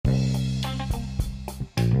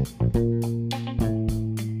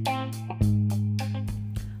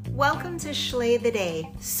Welcome to Schley the Day.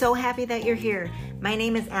 So happy that you're here. My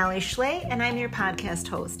name is Schley, and I'm your podcast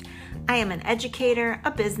host. I am an educator,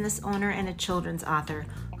 a business owner, and a children's author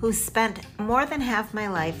who spent more than half my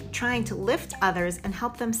life trying to lift others and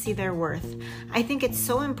help them see their worth. I think it's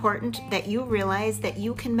so important that you realize that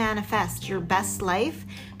you can manifest your best life,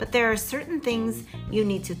 but there are certain things you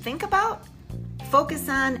need to think about, focus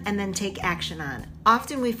on, and then take action on.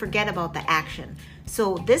 Often we forget about the action.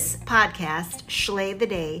 So this podcast, Schley the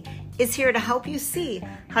Day, is here to help you see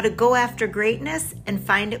how to go after greatness and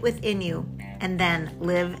find it within you, and then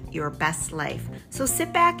live your best life. So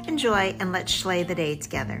sit back, enjoy, and let's Schley the Day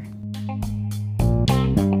together.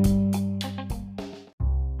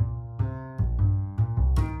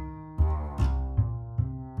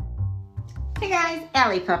 Hey guys,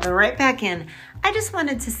 Allie popping right back in. I just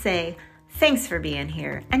wanted to say, thanks for being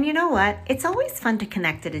here. And you know what? It's always fun to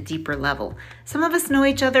connect at a deeper level. Some of us know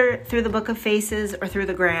each other through the Book of Faces or through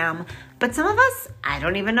the gram, but some of us, I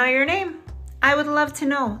don't even know your name. I would love to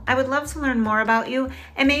know. I would love to learn more about you,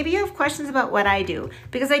 and maybe you have questions about what I do,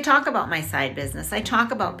 because I talk about my side business. I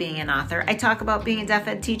talk about being an author. I talk about being a deaf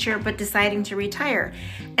ed teacher, but deciding to retire.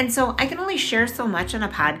 And so I can only share so much on a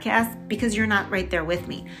podcast because you're not right there with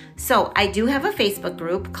me. So I do have a Facebook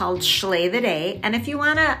group called Schley the Day, and if you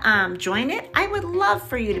want to join it, I would love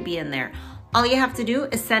for you to be in there. All you have to do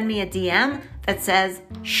is send me a DM that says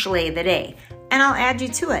Schley the Day, and I'll add you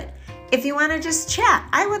to it. If you want to just chat,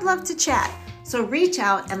 I would love to chat. So reach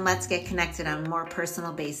out and let's get connected on a more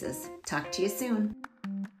personal basis. Talk to you soon.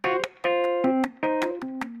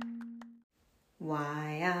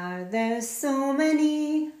 Why are there so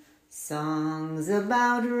many songs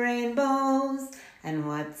about rainbows? And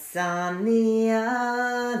what's on the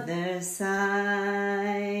other side?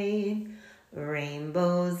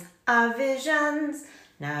 Rainbows are visions,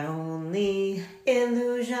 not only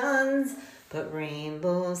illusions. But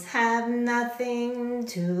rainbows have nothing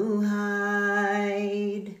to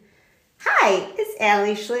hide. Hi, it's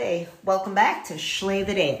Allie Schley. Welcome back to Schley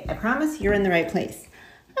the Day. I promise you're in the right place.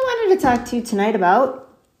 I wanted to talk to you tonight about,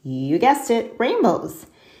 you guessed it, rainbows.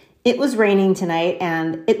 It was raining tonight,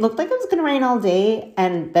 and it looked like it was going to rain all day,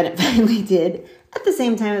 and then it finally did at the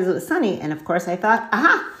same time as it was sunny. And of course I thought,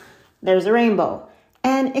 aha, there's a rainbow.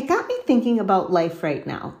 And it got me thinking about life right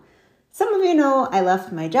now. Some of you know I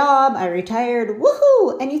left my job, I retired,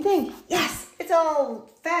 woohoo! And you think, yes, it's all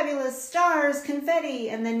fabulous, stars, confetti.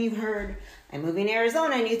 And then you've heard, I'm moving to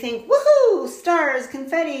Arizona, and you think, woohoo, stars,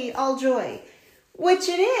 confetti, all joy. Which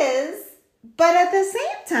it is, but at the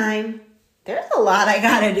same time, there's a lot I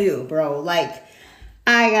gotta do, bro. Like,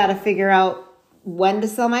 I gotta figure out when to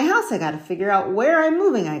sell my house. I gotta figure out where I'm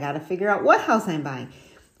moving. I gotta figure out what house I'm buying.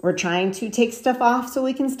 We're trying to take stuff off so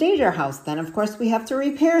we can stage our house. Then, of course, we have to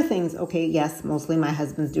repair things. Okay, yes, mostly my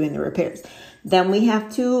husband's doing the repairs. Then we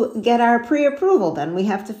have to get our pre-approval. Then we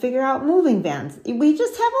have to figure out moving vans. We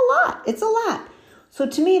just have a lot. It's a lot. So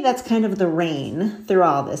to me, that's kind of the rain through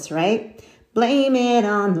all this, right? Blame it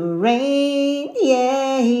on the rain,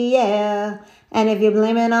 yeah, yeah. And if you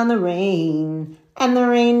blame it on the rain, and the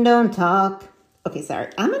rain don't talk. Okay, sorry.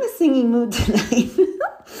 I'm in a singing mood tonight.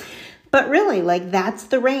 But really, like, that's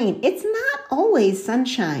the rain. It's not always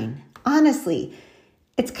sunshine. Honestly,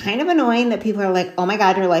 it's kind of annoying that people are like, oh my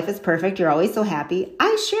God, your life is perfect. You're always so happy.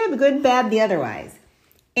 I share the good, bad, the otherwise.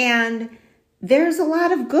 And there's a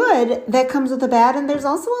lot of good that comes with the bad. And there's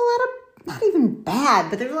also a lot of, not even bad,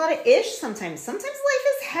 but there's a lot of ish sometimes. Sometimes life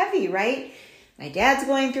is heavy, right? My dad's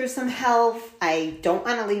going through some health. I don't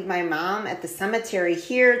want to leave my mom at the cemetery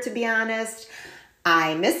here, to be honest.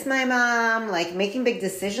 I miss my mom, like making big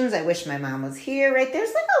decisions. I wish my mom was here, right?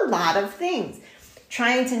 There's like a lot of things.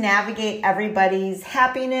 Trying to navigate everybody's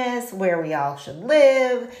happiness, where we all should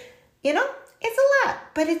live. You know, it's a lot,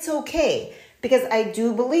 but it's okay. Because I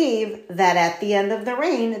do believe that at the end of the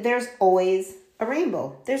rain, there's always a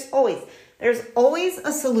rainbow. There's always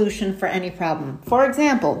a solution for any problem. For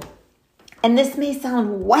example, and this may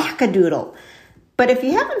sound wackadoodle, but if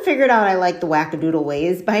you haven't figured out I like the wackadoodle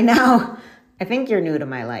ways by now, I think you're new to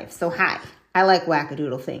my life. So hi, I like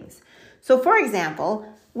wackadoodle things. So for example,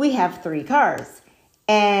 we have 3 cars,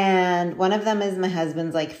 and one of them is my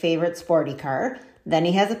husband's like favorite sporty car. Then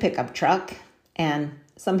he has a pickup truck, and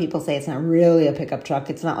some people say it's not really a pickup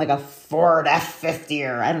truck. It's not like a Ford F-50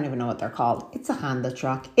 or I don't even know what they're called. It's a Honda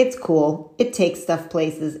truck. It's cool. It takes stuff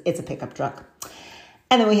places. It's a pickup truck.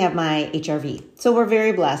 And then we have my HRV. So we're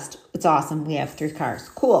very blessed. It's awesome. We have 3 cars.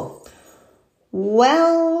 Cool.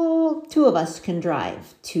 Well, 2 of us can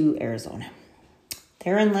drive to Arizona.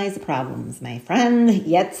 Therein lies the problems, my friend.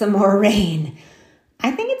 Yet some more rain.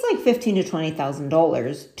 I think it's like $15,000 to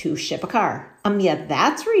 $20,000 to ship a car. Yeah,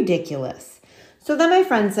 that's ridiculous. So then my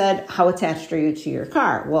friend said, how attached are you to your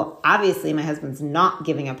car? Well, obviously my husband's not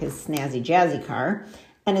giving up his snazzy jazzy car.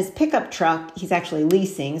 And his pickup truck, he's actually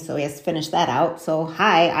leasing, so he has to finish that out. So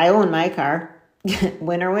hi, I own my car.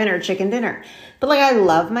 Winner, winner, chicken dinner. But like, I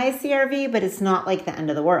love my CRV, but it's not like the end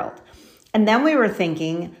of the world. And then we were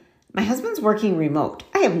thinking, my husband's working remote.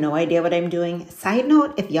 I have no idea what I'm doing. Side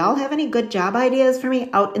note, if y'all have any good job ideas for me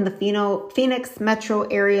out in the Phoenix metro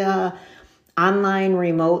area, online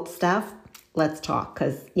remote stuff, let's talk.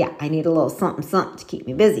 Because yeah, I need a little something to keep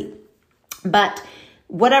me busy. But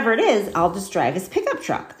whatever it is, I'll just drive his pickup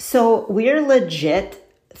truck. So we're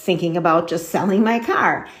legit thinking about just selling my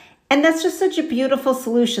car. And that's just such a beautiful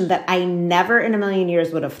solution that I never in a million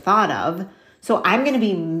years would have thought of. So I'm going to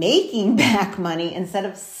be making back money instead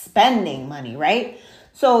of spending money, right?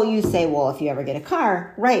 So you say, well, if you ever get a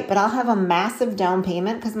car, right, but I'll have a massive down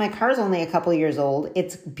payment because my car is only a couple years old.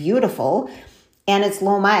 It's beautiful and it's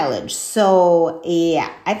low mileage. So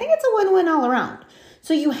yeah, I think it's a win-win all around.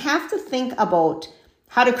 So you have to think about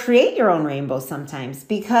how to create your own rainbow sometimes,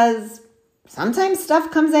 because sometimes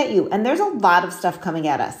stuff comes at you, and there's a lot of stuff coming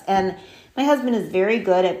at us. And my husband is very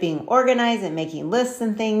good at being organized and making lists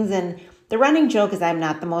and things. And the running joke is I'm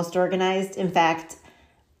not the most organized. In fact,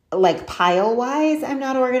 like pile-wise, I'm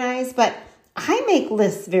not organized, but I make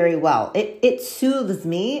lists very well. It soothes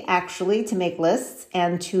me actually to make lists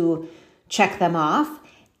and to check them off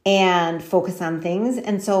and focus on things.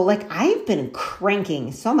 And so like I've been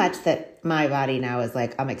cranking so much that my body now is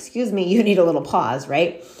like, excuse me, you need a little pause,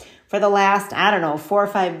 right? For the last, 4 or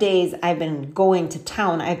 5 days, I've been going to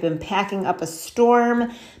town. I've been packing up a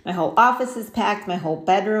storm. My whole office is packed, my whole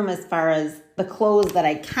bedroom, as far as the clothes that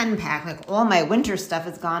I can pack. Like all my winter stuff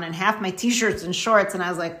is gone and half my t-shirts and shorts. And I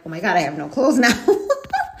was like, oh my God, I have no clothes now.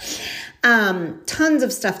 Tons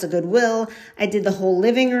of stuff to Goodwill. I did the whole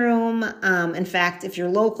living room. In fact, if you're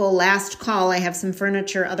local, last call, I have some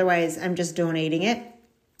furniture. Otherwise, I'm just donating it.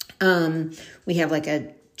 We have like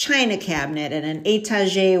a china cabinet and an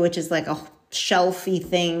étagère, which is like a shelfy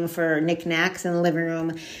thing for knickknacks in the living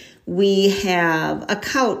room. We have a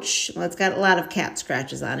couch. Well, it's got a lot of cat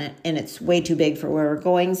scratches on it, and it's way too big for where we're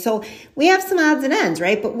going. So we have some odds and ends,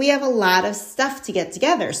 right? But we have a lot of stuff to get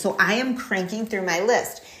together. So I am cranking through my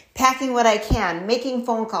list, packing what I can, making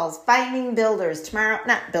phone calls, finding builders.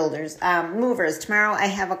 Movers. Tomorrow I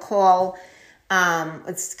have a call.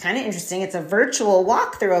 It's kind of interesting. It's a virtual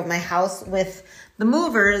walkthrough of my house with the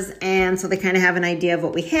movers. And so they kind of have an idea of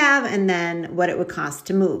what we have and then what it would cost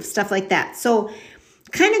to move, stuff like that. So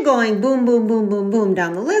kind of going boom, boom, boom, boom, boom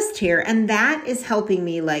down the list here. And that is helping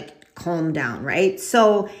me like calm down, right?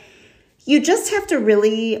 So you just have to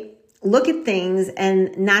really look at things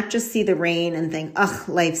and not just see the rain and think, ugh,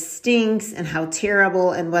 life stinks and how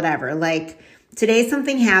terrible and whatever. Like today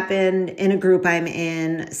something happened in a group I'm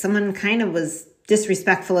in. Someone kind of was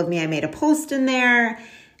disrespectful of me. I made a post in there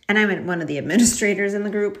and I'm one of the administrators in the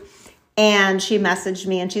group. And she messaged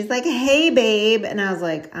me and she's like, hey, babe. And I was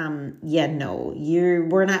like, yeah, no,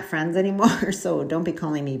 we're not friends anymore. So don't be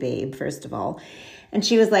calling me babe, first of all. And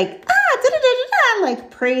she was like,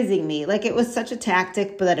 like praising me. Like it was such a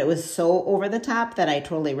tactic, but that it was so over the top that I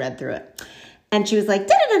totally read through it. And she was like,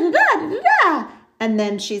 and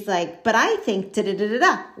then she's like, but I think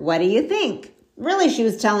what do you think? Really, she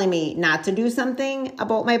was telling me not to do something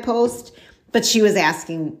about my post, but she was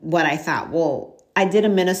asking what I thought. Well, I did a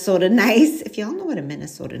Minnesota nice. If y'all know what a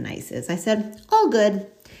Minnesota nice is, I said, all good.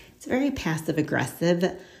 It's very passive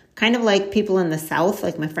aggressive. Kind of like people in the South,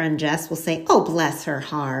 like my friend Jess will say, oh, bless her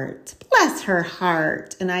heart. Bless her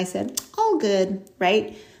heart. And I said, all good,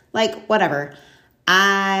 right? Like, whatever.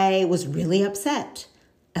 I was really upset.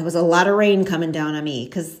 There was a lot of rain coming down on me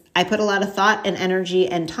because I put a lot of thought and energy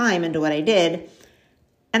and time into what I did.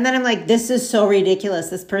 And then I'm like, this is so ridiculous.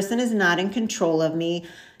 This person is not in control of me.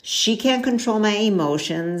 She can't control my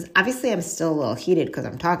emotions. Obviously, I'm still a little heated because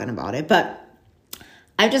I'm talking about it, but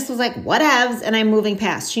I just was like, whatevs, and I'm moving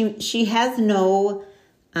past. She has no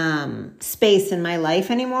space in my life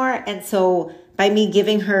anymore, and so by me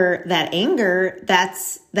giving her that anger,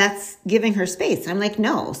 that's giving her space. I'm like,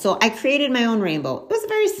 no. So I created my own rainbow. It was a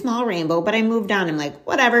very small rainbow, but I moved on. I'm like,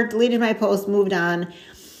 whatever, deleted my post, moved on.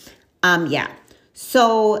 Yeah.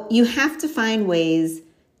 So you have to find ways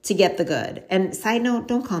to get the good. And side note,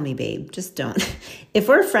 don't call me babe. Just don't. If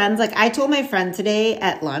we're friends, like I told my friend today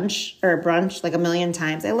at lunch or brunch like a million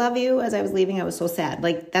times, I love you. As I was leaving, I was so sad.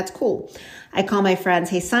 Like, that's cool. I call my friends,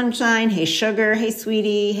 hey sunshine, hey sugar, hey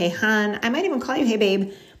sweetie, hey hun. I might even call you, hey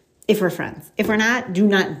babe, if we're friends. If we're not, do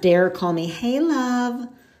not dare call me, hey love.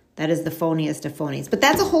 That is the phoniest of phonies. But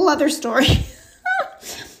that's a whole other story.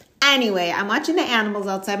 Anyway, I'm watching the animals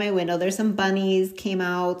outside my window. There's some bunnies came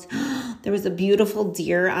out. There was a beautiful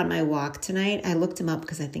deer on my walk tonight. I looked him up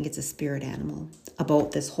because I think it's a spirit animal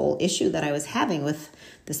about this whole issue that I was having with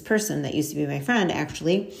this person that used to be my friend,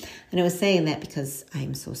 actually. And I was saying that because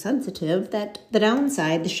I'm so sensitive that the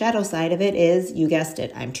downside, the shadow side of it is, you guessed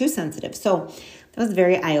it, I'm too sensitive. So that was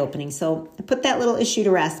very eye-opening. So I put that little issue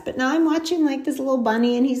to rest. But now I'm watching like this little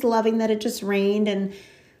bunny and he's loving that it just rained. And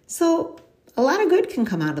so a lot of good can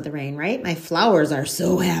come out of the rain, right? My flowers are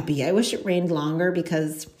so happy. I wish it rained longer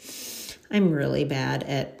because I'm really bad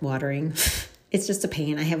at watering. It's just a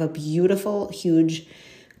pain. I have a beautiful, huge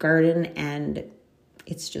garden and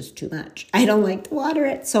it's just too much. I don't like to water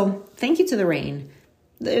it. So thank you to the rain.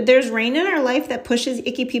 There's rain in our life that pushes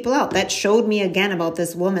icky people out. That showed me again about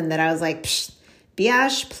this woman that I was like, psh,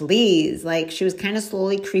 biatch, please. Like she was kind of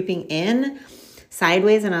slowly creeping in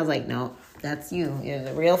sideways. And I was like, no, that's you. You're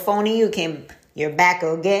the real phony. You're back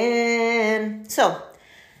again. So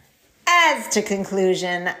as to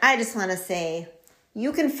conclusion, I just want to say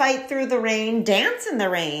you can fight through the rain, dance in the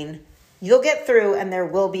rain. You'll get through and there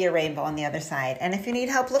will be a rainbow on the other side. And if you need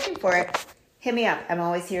help looking for it, hit me up. I'm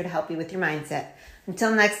always here to help you with your mindset.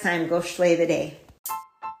 Until next time, go Schley the day.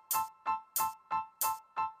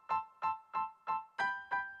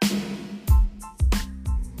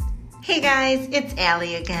 Hey guys, it's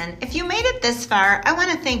Allie again. If you made it this far, I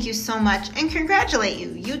want to thank you so much and congratulate you.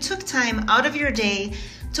 You took time out of your day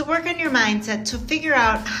to work on your mindset, to figure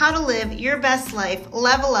out how to live your best life,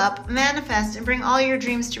 level up, manifest, and bring all your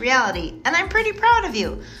dreams to reality. And I'm pretty proud of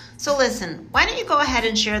you. So listen, why don't you go ahead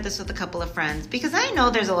and share this with a couple of friends? Because I know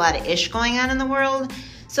there's a lot of ish going on in the world.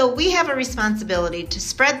 So we have a responsibility to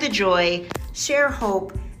spread the joy, share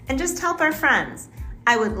hope, and just help our friends.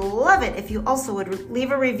 I would love it if you also would leave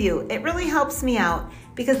a review. It really helps me out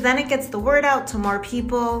because then it gets the word out to more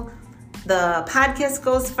people. The podcast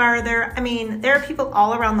goes farther. I mean, there are people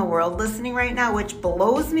all around the world listening right now, which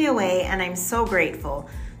blows me away, and I'm so grateful.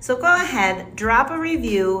 So go ahead, drop a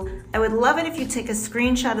review. I would love it if you take a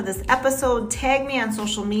screenshot of this episode, tag me on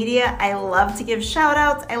social media. I love to give shout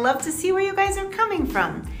outs. I love to see where you guys are coming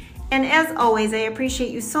from. And as always, I appreciate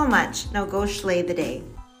you so much. Now go Schley the day.